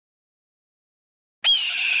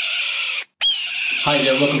Hi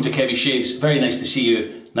there, welcome to Kevy Shaves. Very nice to see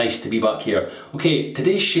you, nice to be back here. Okay,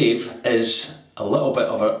 today's shave is a little bit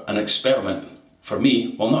of an experiment for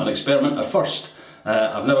me. Well, not an experiment, a first.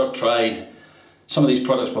 I've never tried some of these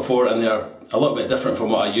products before and they're a little bit different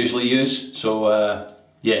from what I usually use. So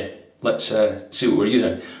yeah, let's see what we're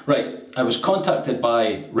using. Right, I was contacted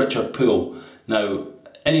by Richard Poole. Now,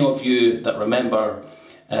 any of you that remember,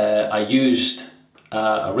 I used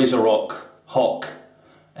a RazoRock Hawk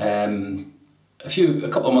a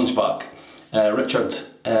couple of months back. Richard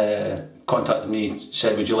contacted me,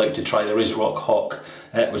 said, would you like to try the RazoRock Hawk?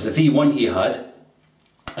 It was the V1 he had.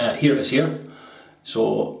 Here it is here.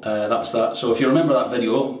 So that's that. So if you remember that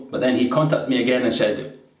video, but then he contacted me again and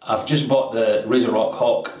said, I've just bought the RazoRock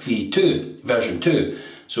Hawk V2, version 2.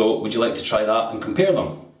 So would you like to try that and compare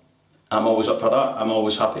them? I'm always up for that. I'm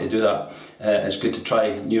always happy to do that. It's good to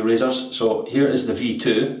try new razors. So here is the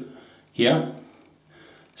V2 here.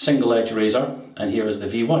 Single edge razor, and here is the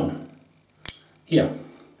V1 here.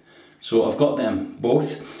 So I've got them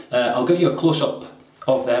both. I'll give you a close-up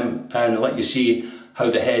of them and let you see how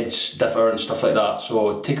the heads differ and stuff like that.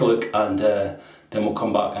 So take a look and then we'll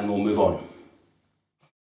come back and we'll move on.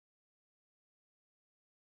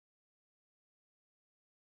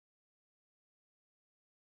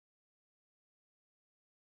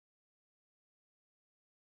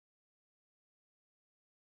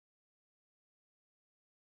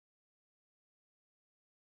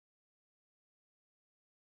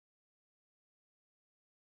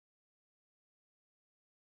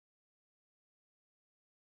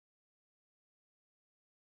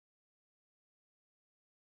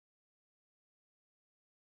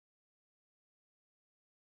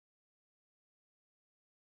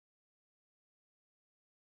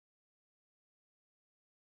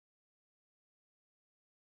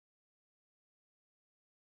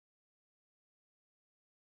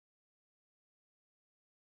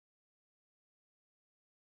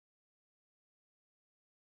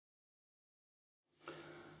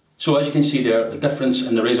 So as you can see there, the difference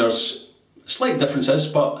in the razors, slight differences,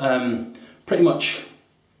 but pretty much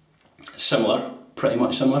similar,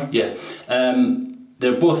 yeah.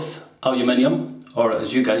 They're both aluminium, or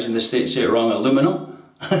as you guys in the States say it wrong, aluminum.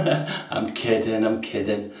 I'm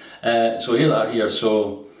kidding. So here they are here,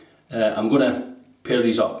 so I'm going to pair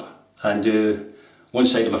these up and do one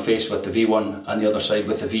side of my face with the V1 and the other side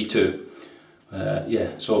with the V2.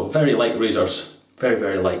 Yeah, so very light razors,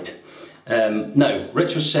 very light. Now,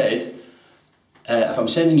 Richard said, if I'm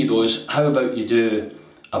sending you those, how about you do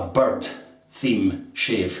a bird theme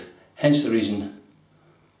shave? Hence the reason,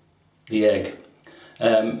 the egg.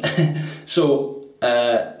 So,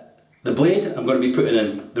 the blade, I'm going to be putting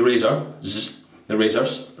in the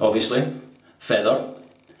razors, obviously, feather,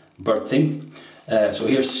 bird theme. So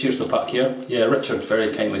here's the pack here. Yeah, Richard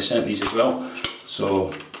very kindly sent these as well.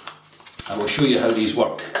 So, I will show you how these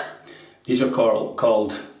work. These are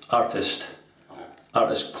called Artist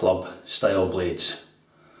Club style blades.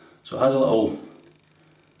 So it has a little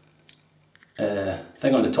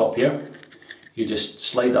thing on the top here. You just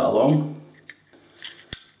slide that along.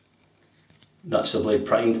 That's the blade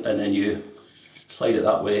primed, and then you slide it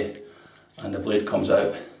that way and the blade comes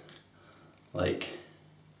out like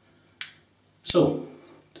so.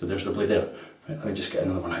 So there's the blade there. Right, let me just get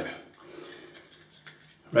another one out.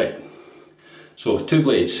 Right, so 2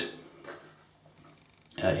 blades.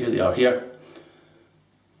 Here they are here.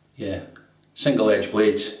 Yeah, single edge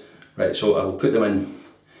blades. Right, so I will put them in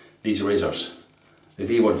these razors. The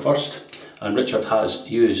V1 first, and Richard has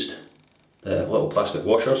used the little plastic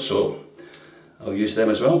washers, so I'll use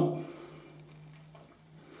them as well.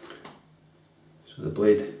 So the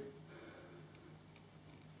blade,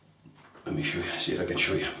 let me show you, see if I can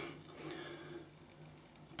show you.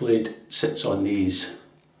 The blade sits on these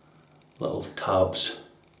little tabs.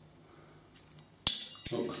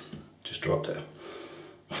 Oh, just dropped it.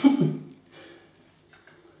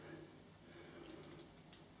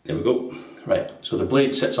 There we go. Right, so the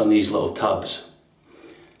blade sits on these little tabs,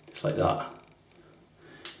 just like that.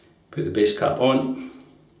 Put the base cap on,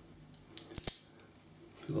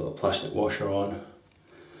 put a little plastic washer on,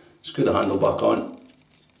 screw the handle back on,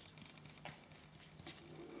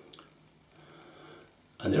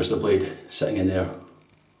 and there's the blade sitting in there,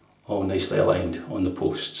 all nicely aligned on the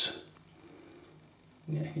posts.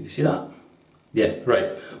 Yeah, can you see that? Yeah,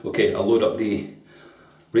 right. Okay, I'll load up the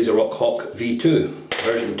RazoRock Hawk V2,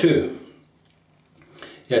 version 2.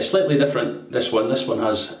 Yeah, slightly different, this one. This one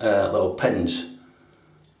has little pins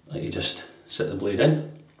that you just sit the blade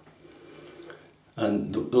in.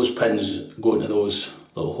 And those pins go into those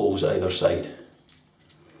little holes at either side.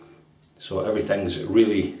 So everything's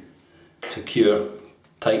really secure,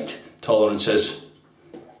 tight, tolerances.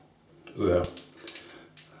 Ooh.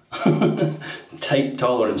 Tight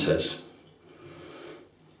tolerances.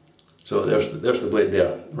 So there's the blade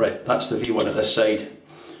there. Right, that's the V1 at this side,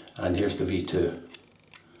 and here's the V2.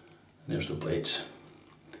 There's the blades.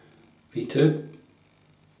 V2,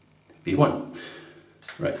 V1.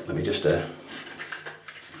 Right, let me just put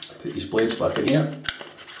these blades back in here.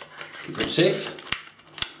 Keep them safe.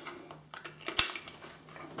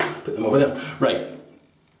 Put them over there. Right.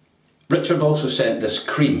 Richard also sent this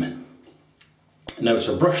cream. Now it's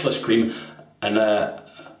a brushless cream, and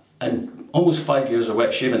almost 5 years of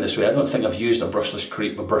wet shaving this way, I don't think I've used a brushless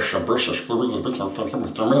cream. I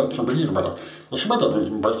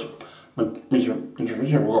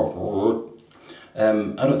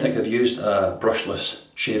don't think I've used a brushless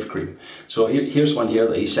shave cream. So here's one here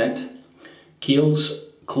that he sent.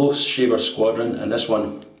 Kiehls Close Shaver Squadron, and this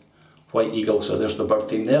one White Eagle, so there's the bird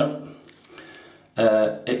theme there.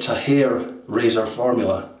 It's a hair razor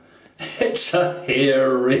formula. It's a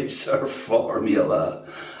hair razor formula.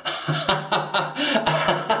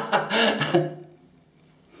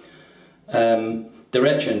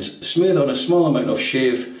 Directions: smooth on a small amount of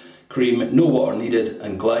shave cream, no water needed,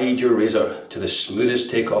 and glide your razor to the smoothest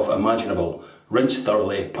takeoff imaginable. Rinse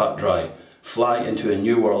thoroughly, pat dry. Fly into a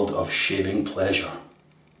new world of shaving pleasure.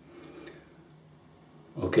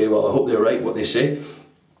 Okay, well, I hope they're right what they say.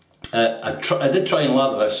 I did try and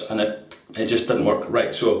lather this, and it just didn't work.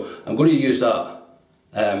 Right, so I'm going to use that,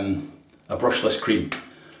 a brushless cream.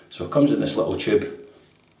 So it comes in this little tube.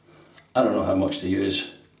 I don't know how much to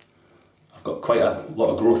use. I've got quite a lot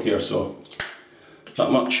of growth here, so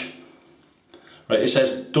not much. Right, it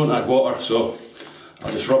says don't add water, so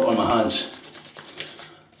I'll just rub it on my hands.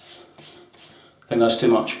 I think that's too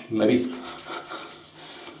much, maybe.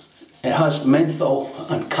 It has menthol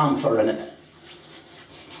and camphor in it.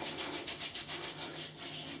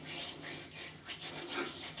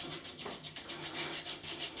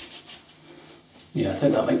 Yeah, I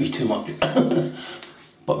think that might be too much,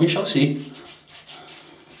 but we shall see.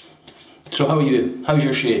 So how are you? How's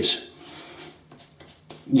your shades?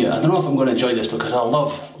 Yeah, I don't know if I'm going to enjoy this because I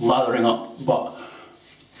love lathering up, but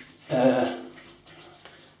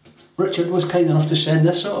Richard was kind enough to send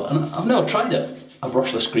this out, and I've never tried it, a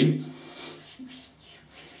brushless cream.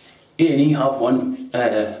 A&E have one,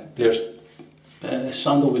 there's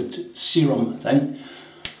sandalwood serum thing.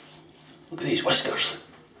 Look at these whiskers.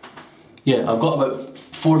 Yeah, I've got about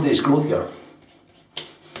 4 days growth here.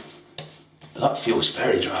 That feels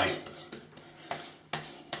very dry.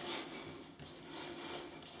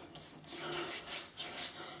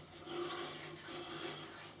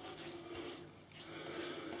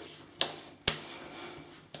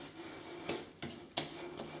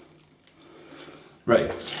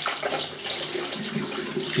 Right.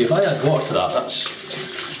 See, if I add water to that,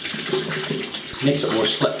 makes it more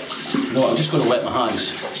slick. No, I'm just going to wet my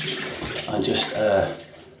hands and just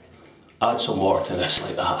add some water to this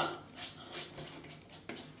like that.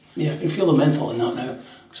 Yeah, I can feel the menthol in that now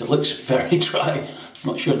because it looks very dry. I'm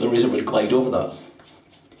not sure if the razor would glide over that.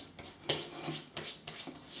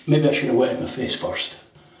 Maybe I should have wetted my face first.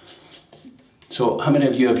 So, how many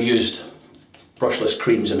of you have used brushless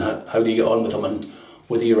creams, and how do you get on with them, and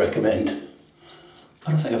what do you recommend?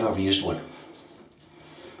 I don't think I've ever used one.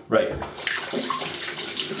 Right.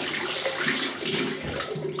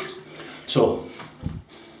 So,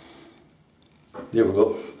 there we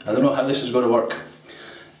go. I don't know how this is going to work.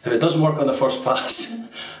 If it doesn't work on the first pass,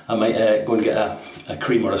 I might go and get a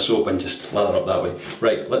cream or a soap and just lather up that way.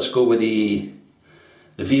 Right, let's go with the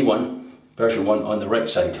V1, version 1 on the right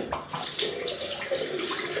side.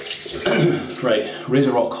 Right,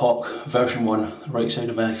 RazoRock Hawk version 1, right side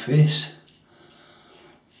of my face.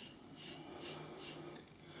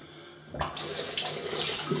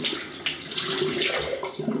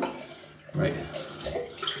 Right.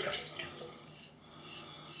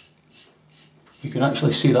 You can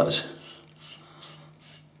actually see that's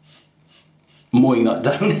mowing that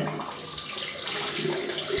down.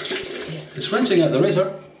 It's rinsing out the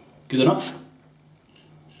razor, good enough.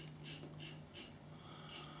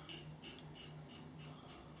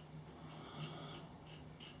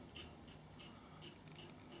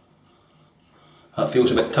 That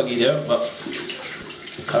feels a bit tuggy there, but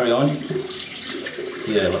we'll carry on.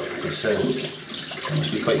 Yeah, look, it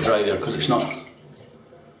must be quite dry there because it's not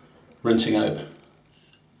rinsing out.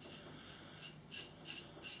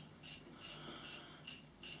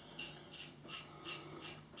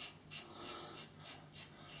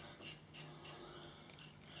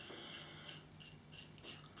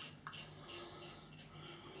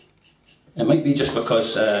 It might be just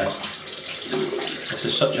because this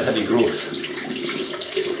is such a heavy growth.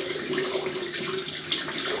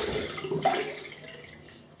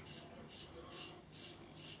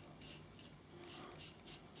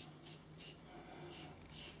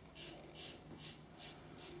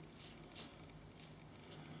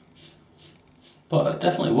 but it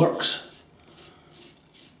definitely works.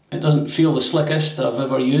 It doesn't feel the slickest that I've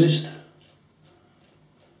ever used.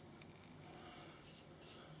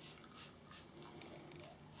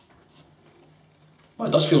 Well,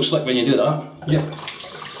 it does feel slick when you do that. Yep.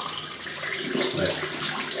 Right.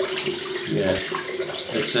 Yeah.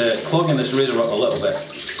 It's clogging this RazoRock a little bit.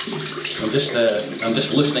 I'm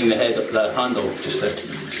just loosening the head of the handle just to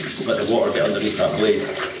let the water get underneath that blade.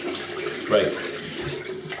 Right.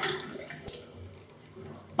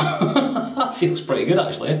 That feels pretty good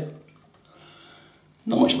actually.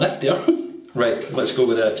 Not much left there. Right, let's go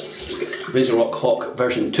with the RazoRock Hawk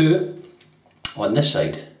version 2 on this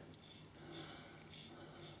side.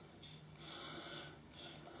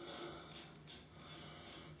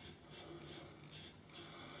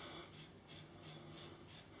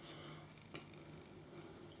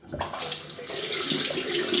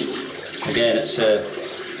 Again, it's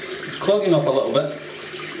clogging up a little bit.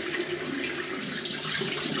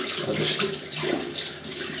 I'll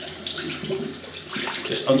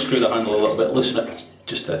just unscrew the handle a little bit, loosen it,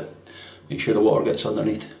 just to make sure the water gets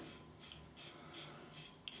underneath.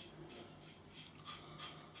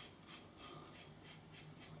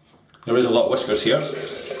 There is a lot of whiskers here.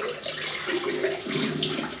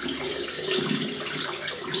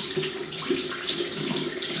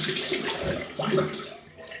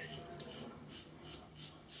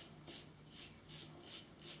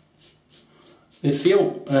 They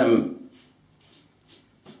feel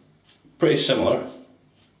pretty similar,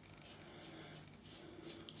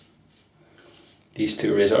 these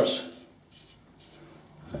two razors.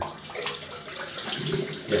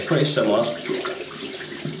 They're pretty similar.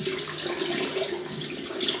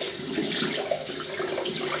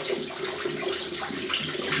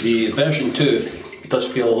 The version 2 does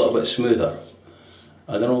feel a little bit smoother.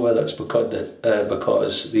 I don't know whether it's because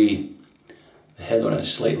the head on it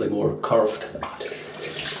is slightly more curved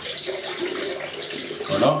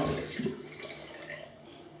or not.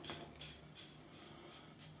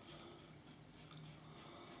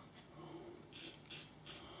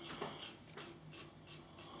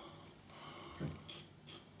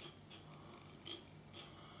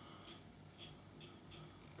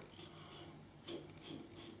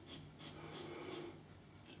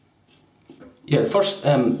 Yeah, the first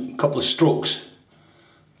couple of strokes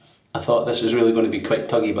I thought this is really going to be quite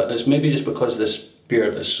tuggy, but it's maybe just because this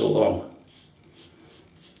beard is so long.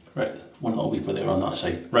 Right, one little weeper there on that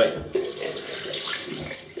side. Right,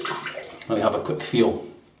 let me have a quick feel.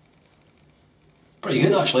 Pretty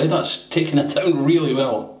good actually, that's taking it down really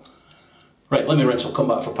well. Right, let me rinse, I'll come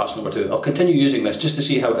back for pass number 2. I'll continue using this just to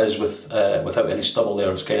see how it is with, without any stubble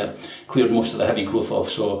there. It's kind of cleared most of the heavy growth off,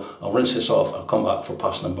 so I'll rinse this off, I'll come back for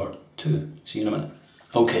pass number 2. See you in a minute.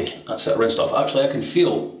 Okay, that's it rinsed off. Actually, I can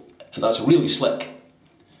feel that's really slick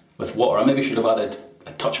with water. I maybe should have added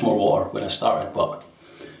a touch more water when I started, but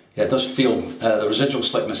yeah, it does feel, the residual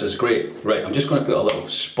slickness is great. Right, I'm just going to put a little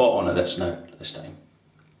spot on this now, this time.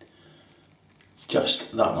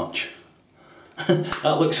 Just that much.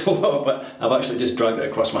 That looks a lot, but I've actually just dragged it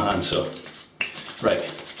across my hand, so. Right.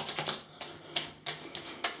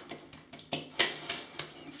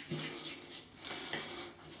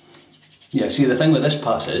 Yeah, see the thing with this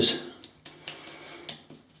pass is,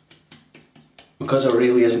 because there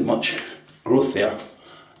really isn't much growth there,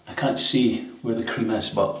 I can't see where the cream is,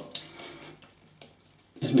 but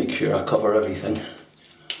just make sure I cover everything.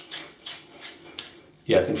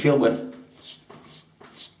 Yeah, I can feel when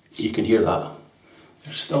you can hear that.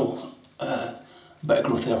 There's still a bit of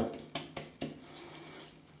growth there.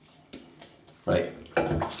 Right.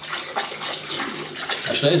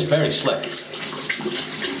 Actually, it's very slick.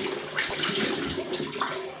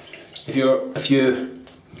 If you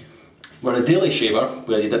were a daily shaver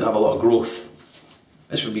where you didn't have a lot of growth,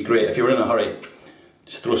 this would be great. If you were in a hurry,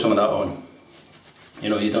 just throw some of that on. You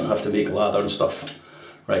know, you don't have to make lather and stuff.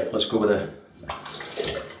 Right, let's go with the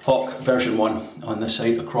Hawk version 1 on this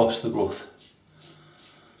side across the growth.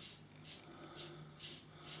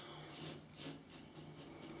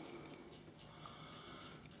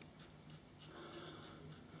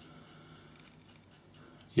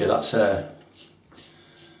 Yeah,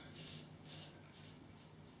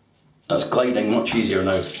 that's gliding much easier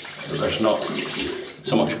now. There's not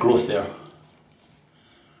so much growth there.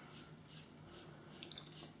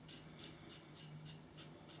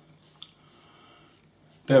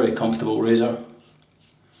 Very comfortable razor.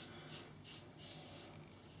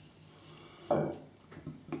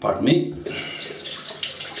 Pardon me.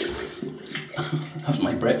 That was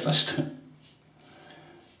my breakfast.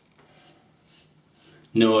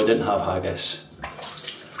 No, I didn't have haggis.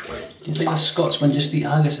 Do you think a Scotsman just eat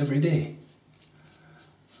haggis every day?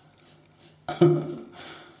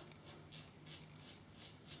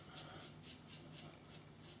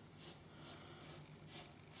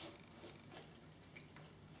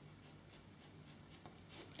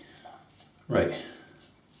 Right.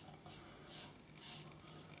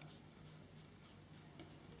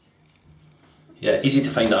 Yeah, easy to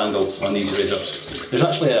find the angle on these razors. There's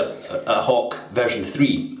actually a Hawk version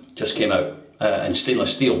 3 just came out in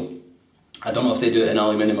stainless steel. I don't know if they do it in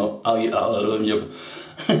aluminium.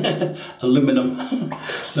 Aluminum. I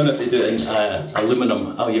don't know if they do it in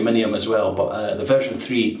aluminium as well, but the version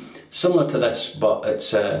 3, similar to this, but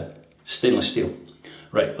it's stainless steel.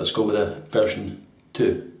 Right, let's go with the version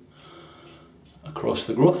 2. Across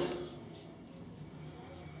the growth.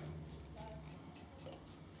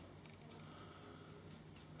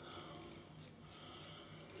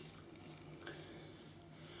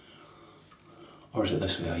 Or is it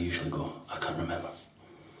this way I usually go? I can't remember.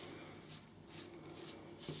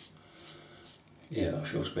 Yeah, that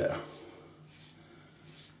feels better.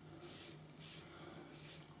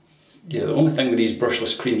 Yeah, the only thing with these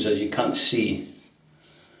brushless creams is you can't see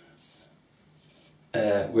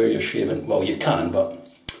where you're shaving. Well, you can, but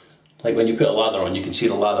like when you put a lather on, you can see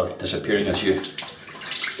the lather disappearing as you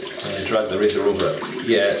drag the razor over it.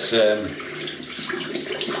 Yeah,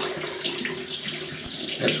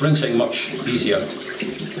 it's rinsing much easier.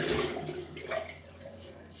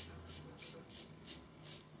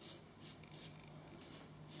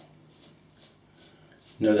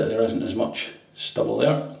 Now that there isn't as much stubble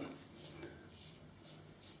there.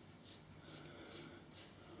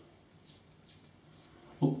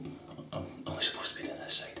 Oh, I'm only supposed to be doing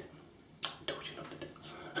this side. I told you not to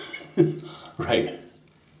do. Right.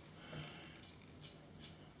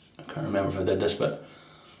 I can't remember if I did this bit.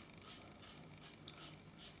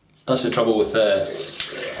 That's the trouble with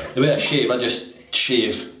the way I shave. I just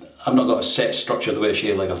shave. I've not got a set structure the way I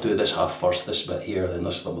shave. Like I'll do this half first, this bit here, then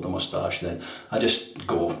this bit with the moustache, then I just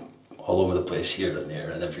go all over the place, here and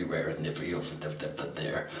there and everywhere and everywhere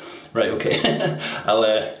there. Right, okay. I'll.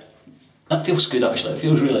 That feels good actually. It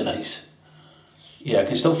feels really nice. Yeah, I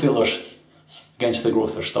can still feel there's against the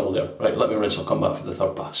growth there's stubble there. Right, let me rinse. I'll come back for the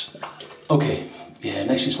third pass. Okay, yeah,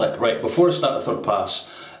 nice and slick. Right, before I start the third pass,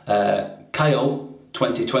 Kyle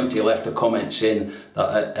 2020 left a comment saying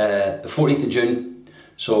that the 14th of June,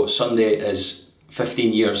 so Sunday, is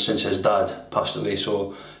 15 years since his dad passed away,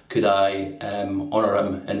 so could I honour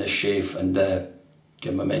him in this shave and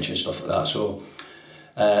give him a mention and stuff like that. So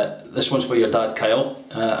this one's for your dad, Kyle,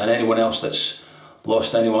 and anyone else that's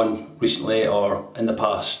lost anyone recently or in the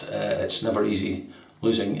past. It's never easy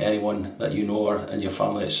losing anyone that you know or in your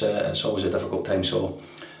family. It's always a difficult time, so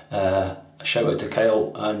a shout out to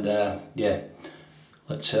Kyle, and yeah,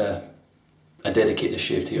 let's I dedicate the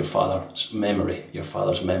shave to your father's memory, your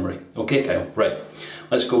father's memory. Okay, Kyle, right,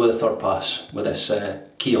 let's go with the third pass with this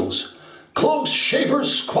Kiehls Close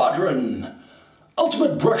Shaver's Squadron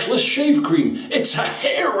Ultimate Brushless Shave Cream. It's a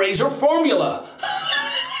hair razor formula.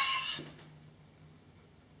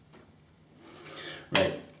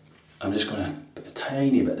 Right, I'm just going to put a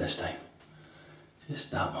tiny bit this time,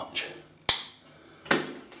 just that much.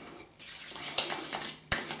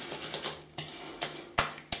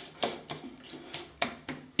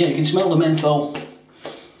 Yeah, you can smell the menthol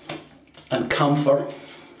and camphor.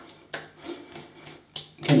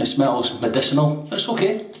 Kind of smells medicinal. It's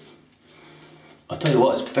okay. I'll tell you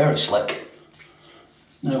what, it's very slick.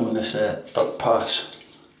 Now on this third pass,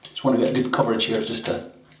 just want to get good coverage here, just to.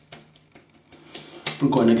 We're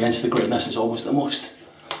going against the grain. This is always the most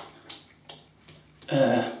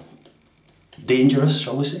dangerous,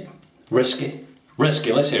 shall we say? Risky.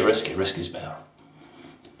 Risky, let's say risky. Risky's better.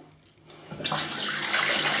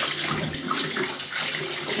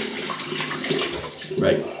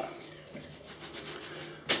 Right.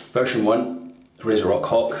 Version 1, RazoRock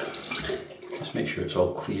Hawk. Let's make sure it's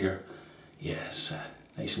all clear. Yes,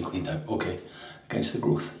 nice and cleaned out. Okay, against the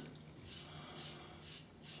growth.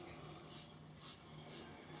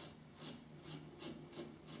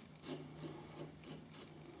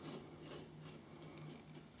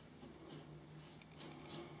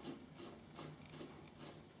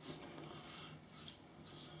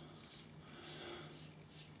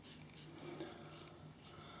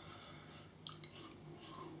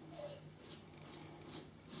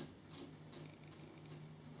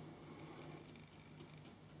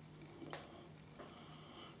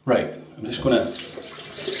 Right, I'm just going to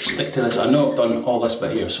stick to this. I know I've done all this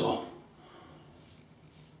bit here, so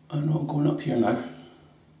I'm not going up here now.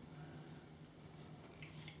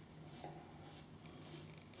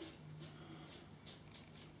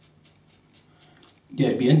 Yeah,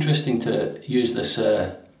 it'd be interesting to use this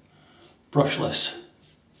brushless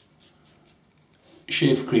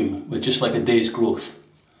shave cream with just like a day's growth.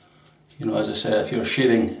 You know, as I said, if you're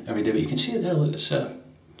shaving every day, but you can see it there, look, it's,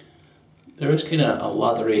 there is kind of a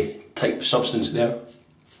lathery type substance there.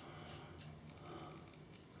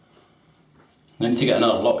 I need to get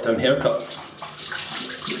another lockdown haircut.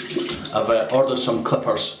 I've ordered some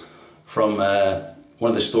clippers from one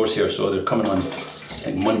of the stores here, so they're coming on, I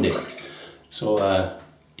think, Monday. So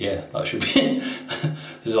yeah, that should be.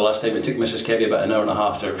 This is the last time it took Mrs. Kevy about an hour and a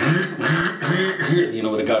half to, you know,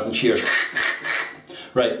 with the garden shears.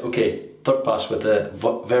 Right, okay, third pass with the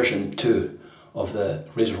version 2 of the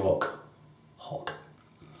RazoRock Hawk.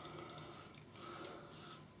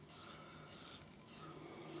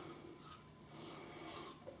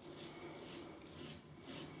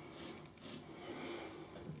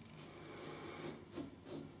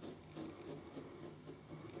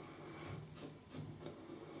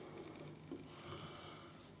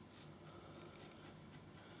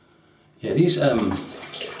 Yeah, these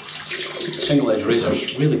single edge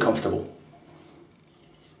razors, really comfortable.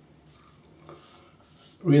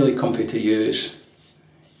 Really comfy to use,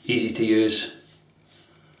 easy to use.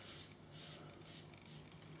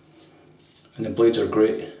 And the blades are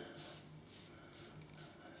great.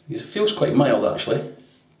 It feels quite mild actually.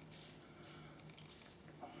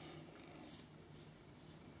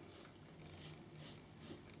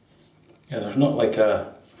 Yeah, there's not like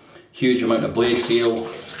a huge amount of blade feel.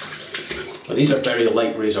 But these are very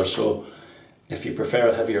light razors, so if you prefer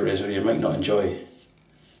a heavier razor, you might not enjoy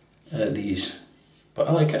these. But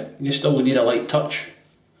I like it. You still need a light touch.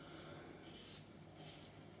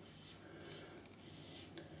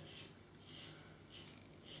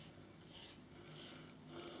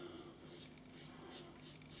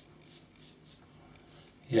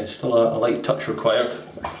 Yeah, still a light touch required.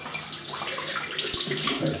 Right,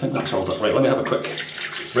 I think that's all done. Right, let me have a quick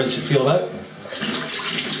rinse and feel about.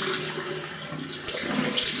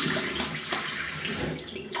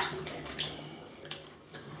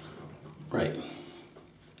 Right.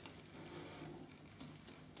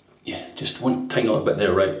 Yeah, just one tiny little bit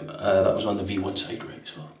there, right. That was on the V1 side, right,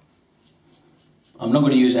 so. I'm not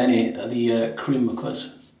going to use any of the cream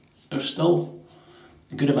because there's still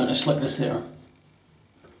a good amount of slickness there.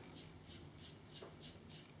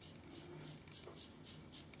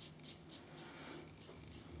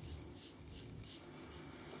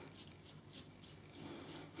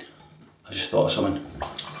 I just thought of something.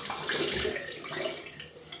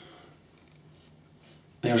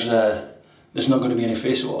 There's not going to be any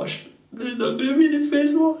face wash. There's not going to be any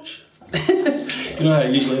face wash. You know, I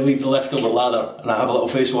usually leave the leftover lather and I have a little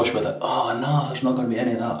face wash with it. Oh no, there's not going to be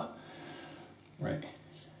any of that. Right.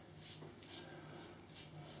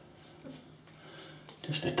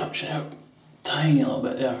 Just to touch it out. Tiny little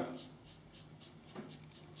bit there.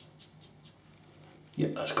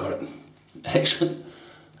 Yep, that's got it. Excellent.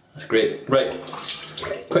 That's great. Right.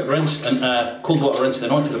 Quick rinse and cold water rinse,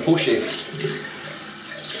 then on to the post shave.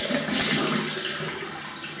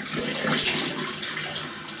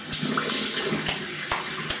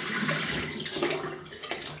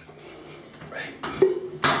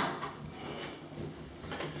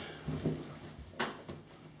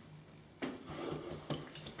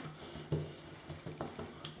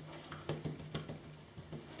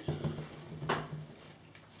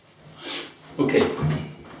 Okay,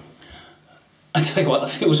 I tell you what,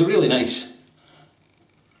 that feels really nice.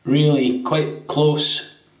 Really quite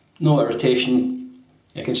close, no irritation.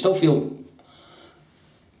 You can still feel,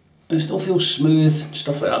 it still feels smooth,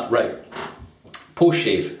 stuff like that. Right, post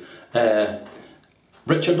shave.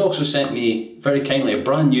 Richard also sent me very kindly a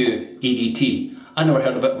brand new EDT. I never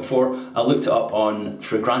heard of it before. I looked it up on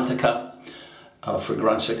Fragrantica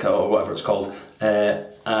or whatever it's called,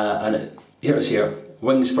 and here it is here,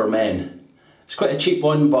 Wings for Men. It's quite a cheap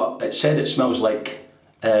one, but it said it smells like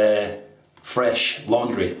fresh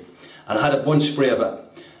laundry. And I had one spray of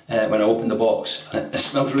it when I opened the box, and it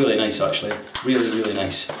smells really nice actually. Really, really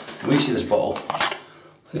nice. And when you see this bottle,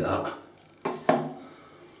 look at that.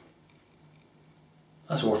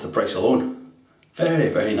 That's worth the price alone. Very,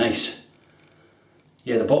 very nice.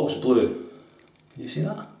 Yeah, the bottle's blue. Can you see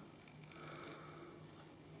that?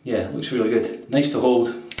 Yeah, looks really good. Nice to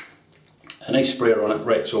hold. A nice sprayer on it.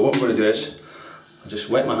 Right, so what I'm going to do is I'll just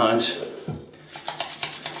wet my hands,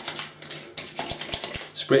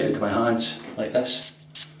 spray it into my hands like this,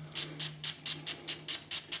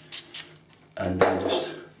 and then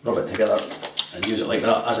just rub it together and use it like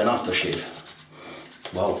that as an aftershave.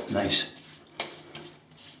 Wow, nice.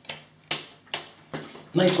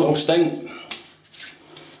 Nice little sting.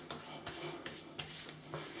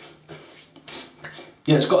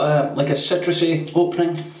 Yeah, it's got like a citrusy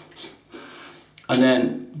opening. and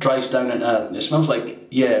then dries down into, it smells like,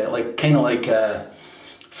 yeah, like kind of like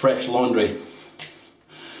fresh laundry. You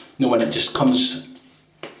know, when it just comes,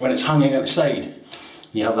 when it's hanging outside,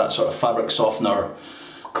 you have that sort of fabric softener,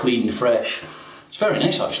 clean, fresh. It's very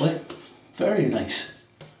nice actually, very nice.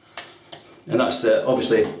 And that's the,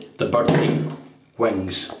 obviously, the bird theme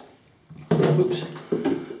wings. Oops,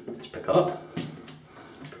 let's pick that up.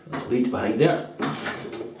 There's a lead behind there.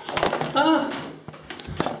 Ah!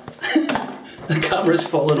 The camera's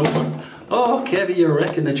fallen over. Oh, Kevy, you're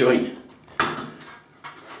wrecking the joint.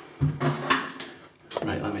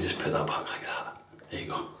 Right, let me just put that back like that. There you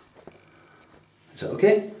go. Is that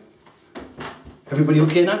okay? Everybody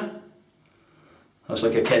okay now? That was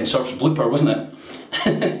like a Ken Surf's blooper, wasn't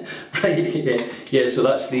it? Right, yeah, so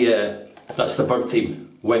that's the bird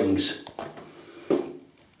theme, wings.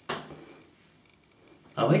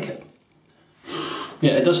 I like it.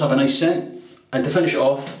 Yeah, it does have a nice scent. And to finish it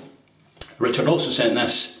off, Richard also sent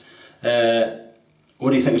this. What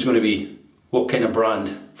do you think it's going to be? What kind of brand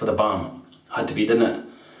for the balm? Had to be, didn't it?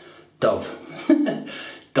 Dove.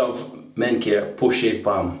 Dove Men Care Post Shave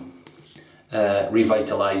Balm.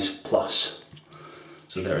 Revitalise Plus.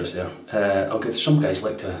 So there it is there. I'll give some guys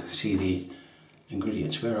like to see the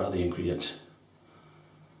ingredients. Where are the ingredients?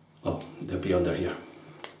 Oh, they'll be under here.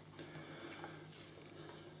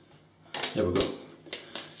 There we go.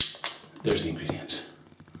 There's the ingredients.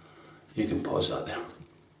 You can pause that there.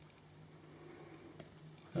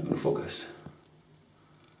 I'm going to focus.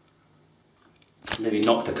 Maybe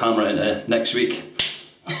knock the camera into next week.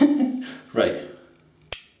 Right.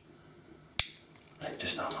 Right,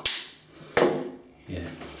 just that one. Yeah.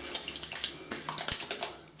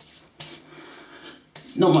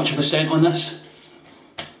 Not much of a scent on this.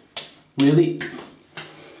 Really.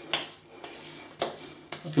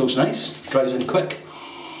 It feels nice. Dries in quick.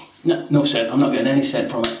 No, no scent. I'm not getting any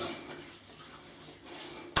scent from it.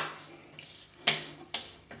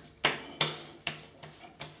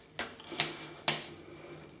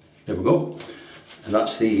 There we go. And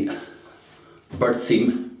that's the bird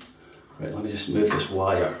theme. Right, let me just move this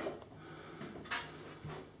wire.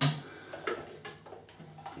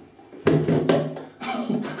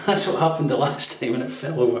 That's what happened the last time when it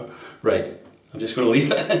fell over. Right, I'm just going to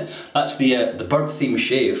leave it. That's the bird theme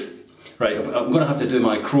shave. Right, I'm going to have to do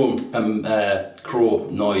my crow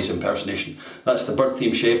noise impersonation. That's the bird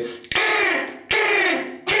theme shave.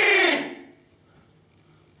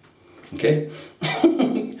 Okay.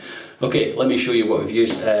 Okay, let me show you what we've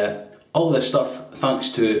used. All this stuff thanks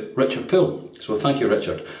to Richard Poole. So thank you,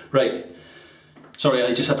 Richard. Right. Sorry,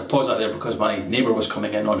 I just had to pause that there because my neighbour was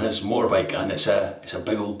coming in on his motorbike, and it's a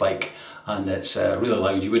big old bike, and it's really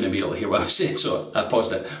loud. You wouldn't be able to hear what I was saying, so I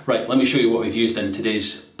paused it. Right, let me show you what we've used in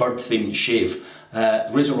today's bird themed shave.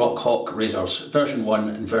 RazoRock Hawk razors, version 1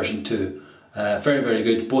 and version 2. Very, very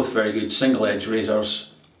good, both very good single edge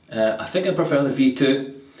razors. I think I prefer the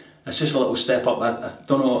V2. It's just a little step up. I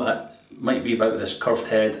don't know, it might be about this curved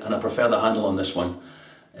head, and I prefer the handle on this one.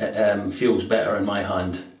 It feels better in my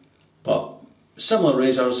hand. But similar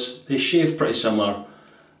razors, they shave pretty similar,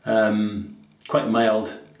 quite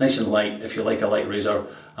mild, nice and light if you like a light razor,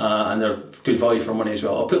 and they're good value for money as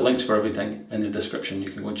well. I'll put links for everything in the description,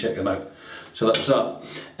 you can go and check them out. So that was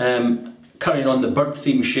that. Carrying on the bird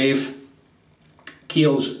theme shave,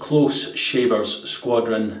 Kiehls Close Shavers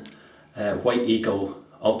Squadron White Eagle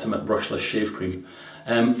Ultimate Brushless Shave Cream.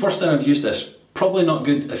 First time I've used this, probably not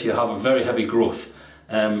good if you have a very heavy growth.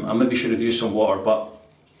 I maybe should have used some water, but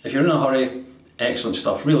if you're in a hurry, excellent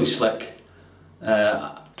stuff, really slick.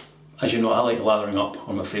 As you know, I like lathering up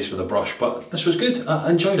on my face with a brush, but this was good. I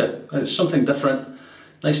enjoyed it. It's something different.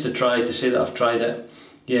 Nice to try, to say that I've tried it.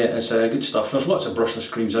 Yeah, it's good stuff. There's lots of brushless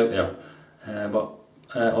creams out there, but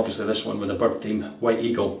obviously this one with a bird theme, White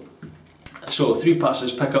Eagle. So 3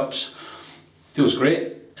 passes, pickups, feels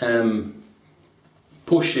great.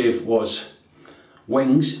 Post shave was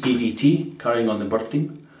Wings EDT, carrying on the bird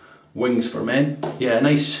theme. Wings for men. Yeah,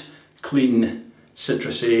 nice, clean,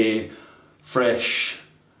 citrusy, fresh,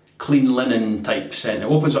 clean linen type scent. It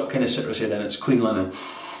opens up kind of citrusy, then it's clean linen.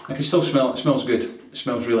 I can still smell it. It smells good. It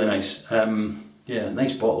smells really nice. Yeah,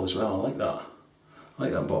 nice bottle as well. I like that. I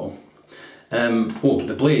like that bottle. Oh,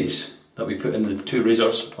 the blades that we put in the 2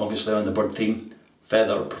 razors, obviously on the bird theme,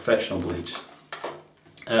 Feather Professional blades.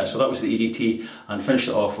 So that was the EDT, and finished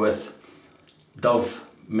it off with Dove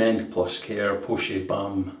Men Plus Care Post Shave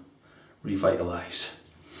Balm Revitalise.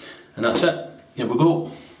 And that's it. Here we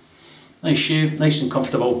go. Nice shave, nice and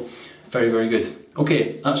comfortable. Very, very good.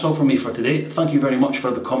 Okay, that's all from me for today. Thank you very much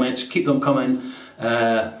for the comments. Keep them coming.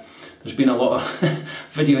 There's been a lot of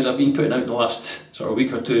videos I've been putting out the last sort of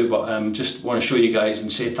week or two, but just want to show you guys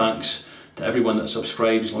and say thanks to everyone that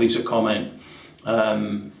subscribes, leaves a comment.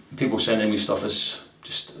 People sending me stuff is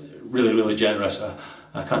just really, really generous.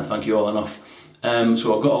 I can't thank you all enough.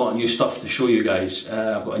 So I've got a lot of new stuff to show you guys.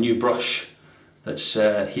 I've got a new brush that's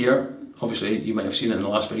here. Obviously you might have seen it in the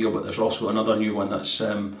last video, but there's also another new one that's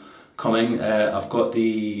coming. I've got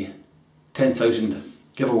the 10,000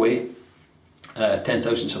 giveaway,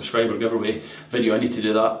 10,000 subscriber giveaway video. I need to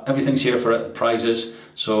do that. Everything's here for it, the prizes,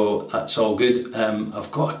 so that's all good.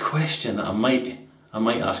 I've got a question that I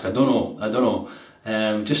might ask. I don't know.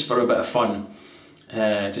 Just for a bit of fun,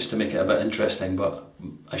 just to make it a bit interesting, but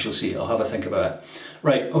I shall see. I'll have a think about it.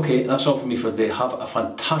 Right, okay, that's all from me for today. Have a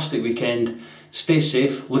fantastic weekend. Stay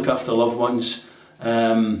safe, look after loved ones,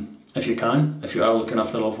 if you can, if you are looking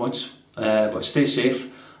after loved ones. But stay safe,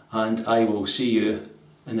 and I will see you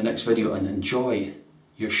in the next video, and enjoy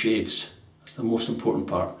your shaves. That's the most important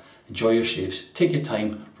part. Enjoy your shaves. Take your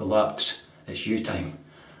time, relax. It's you time.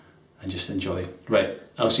 And just enjoy. Right,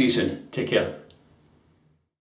 I'll see you soon. Take care.